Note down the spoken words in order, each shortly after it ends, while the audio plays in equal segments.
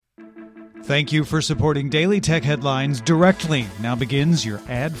Thank you for supporting Daily Tech Headlines directly. Now begins your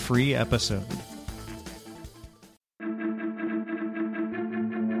ad-free episode.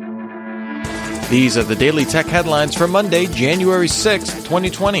 These are the Daily Tech Headlines for Monday, January 6th,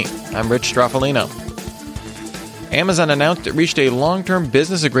 2020. I'm Rich Straffolino. Amazon announced it reached a long-term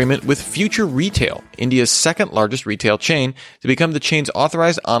business agreement with Future Retail, India's second-largest retail chain, to become the chain's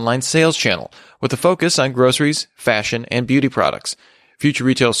authorized online sales channel, with a focus on groceries, fashion, and beauty products. Future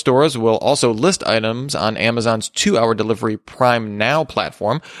Retail stores will also list items on Amazon's 2-hour delivery Prime Now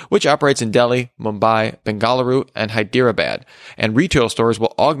platform, which operates in Delhi, Mumbai, Bengaluru, and Hyderabad, and retail stores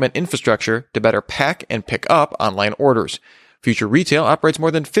will augment infrastructure to better pack and pick up online orders. Future Retail operates more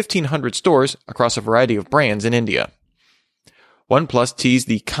than 1,500 stores across a variety of brands in India. OnePlus teased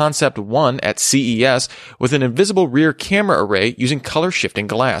the Concept One at CES with an invisible rear camera array using color-shifting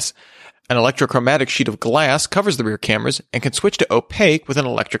glass. An electrochromatic sheet of glass covers the rear cameras and can switch to opaque with an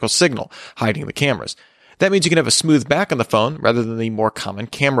electrical signal, hiding the cameras. That means you can have a smooth back on the phone rather than the more common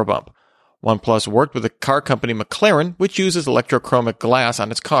camera bump. OnePlus worked with the car company McLaren, which uses electrochromic glass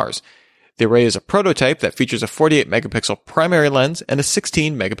on its cars. The array is a prototype that features a 48-megapixel primary lens and a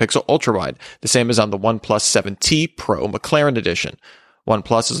 16-megapixel ultrawide, the same as on the OnePlus 7T Pro McLaren edition.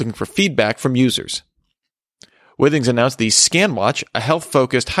 OnePlus is looking for feedback from users. Withings announced the ScanWatch, a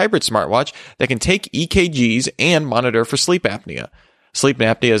health-focused hybrid smartwatch that can take EKGs and monitor for sleep apnea. Sleep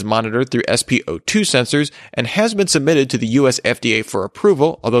apnea is monitored through SpO2 sensors and has been submitted to the US FDA for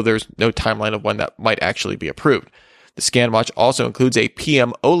approval, although there's no timeline of when that might actually be approved. The ScanWatch also includes a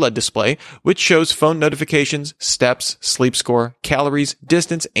PM OLED display, which shows phone notifications, steps, sleep score, calories,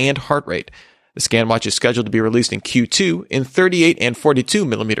 distance, and heart rate. The ScanWatch is scheduled to be released in Q2 in 38 and 42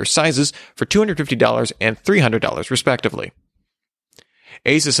 millimeter sizes for $250 and $300 respectively.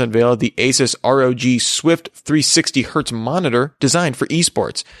 Asus unveiled the Asus ROG Swift 360Hz monitor designed for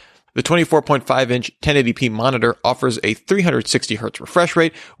esports. The 24.5-inch 1080p monitor offers a 360Hz refresh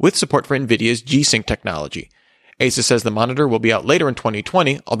rate with support for NVIDIA's G-Sync technology. Asus says the monitor will be out later in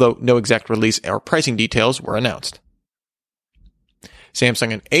 2020, although no exact release or pricing details were announced.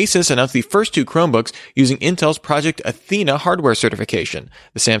 Samsung and Asus announced the first two Chromebooks using Intel's Project Athena hardware certification,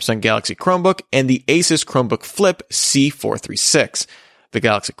 the Samsung Galaxy Chromebook and the Asus Chromebook Flip C436. The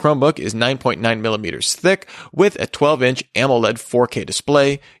Galaxy Chromebook is 9.9 millimeters thick with a 12-inch AMOLED 4K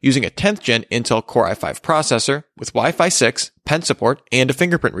display using a 10th gen Intel Core i5 processor with Wi-Fi 6, pen support, and a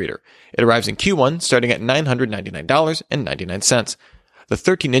fingerprint reader. It arrives in Q1 starting at $999.99. The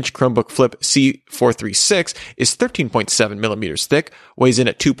 13-inch Chromebook Flip C436 is 13.7 millimeters thick, weighs in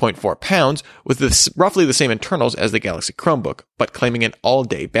at 2.4 pounds, with roughly the same internals as the Galaxy Chromebook, but claiming an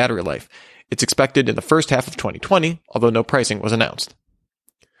all-day battery life. It's expected in the first half of 2020, although no pricing was announced.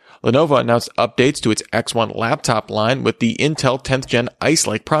 Lenovo announced updates to its X1 laptop line with the Intel 10th Gen Ice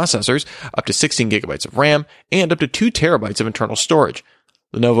Lake processors, up to 16 gigabytes of RAM, and up to 2 terabytes of internal storage.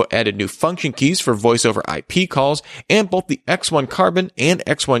 Lenovo added new function keys for voice-over IP calls, and both the X1 Carbon and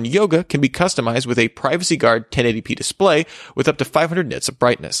X1 Yoga can be customized with a Privacy Guard 1080p display with up to 500 nits of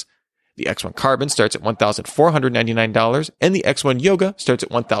brightness. The X1 Carbon starts at $1,499, and the X1 Yoga starts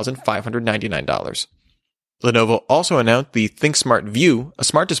at $1,599. Lenovo also announced the ThinkSmart View, a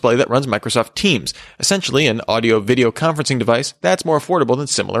smart display that runs Microsoft Teams, essentially an audio-video conferencing device that's more affordable than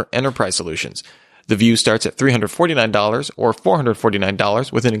similar enterprise solutions. The View starts at $349 or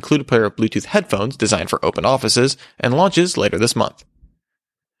 $449 with an included pair of Bluetooth headphones designed for open offices and launches later this month.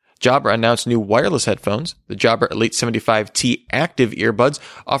 Jabra announced new wireless headphones. The Jabra Elite 75T Active earbuds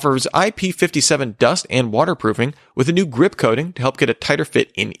offers IP57 dust and waterproofing with a new grip coating to help get a tighter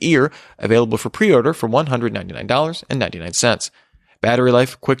fit in ear, available for pre-order for $199.99. Battery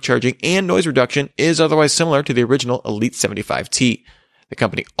life, quick charging, and noise reduction is otherwise similar to the original Elite 75T. The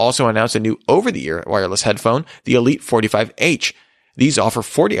company also announced a new over-the-ear wireless headphone, the Elite 45H. These offer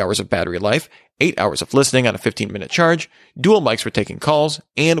 40 hours of battery life, 8 hours of listening on a 15-minute charge, dual mics for taking calls,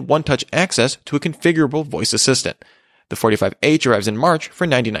 and one-touch access to a configurable voice assistant. The 45H arrives in March for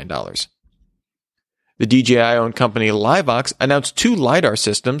 $99. The DJI-owned company Livox announced 2 LiDAR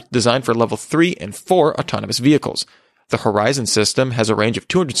systems designed for Level 3 and 4 autonomous vehicles. The Horizon system has a range of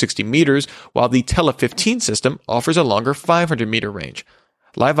 260 meters, while the Tele 15 system offers a longer 500-meter range.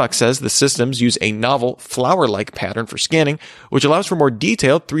 Livox says the systems use a novel flower-like pattern for scanning, which allows for more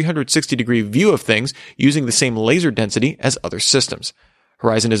detailed 360-degree view of things using the same laser density as other systems.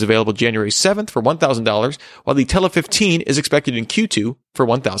 Horizon is available January 7th for $1,000, while the Tele 15 is expected in Q2 for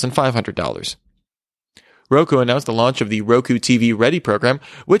 $1,500. Roku announced the launch of the Roku TV Ready program,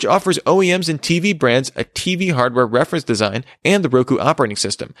 which offers OEMs and TV brands a TV hardware reference design and the Roku operating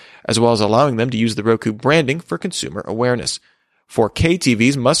system, as well as allowing them to use the Roku branding for consumer awareness. 4K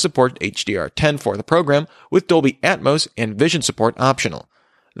TVs must support HDR10 for the program, with Dolby Atmos and Vision support optional.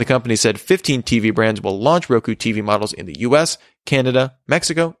 The company said 15 TV brands will launch Roku TV models in the US, Canada,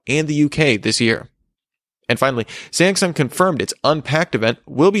 Mexico, and the UK this year. And finally, Samsung confirmed its Unpacked event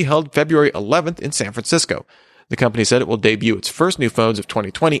will be held February 11th in San Francisco. The company said it will debut its first new phones of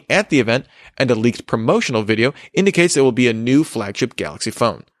 2020 at the event, and a leaked promotional video indicates it will be a new flagship Galaxy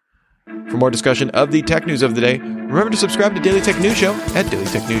phone. For more discussion of the tech news of the day, remember to subscribe to Daily Tech News Show at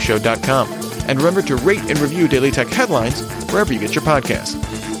dailytechnewsshow.com. And remember to rate and review Daily Tech Headlines wherever you get your podcasts.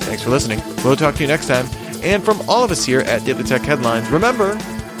 Thanks for listening. We'll talk to you next time. And from all of us here at Daily Tech Headlines, remember,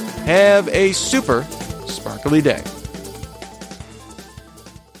 have a super sparkly day.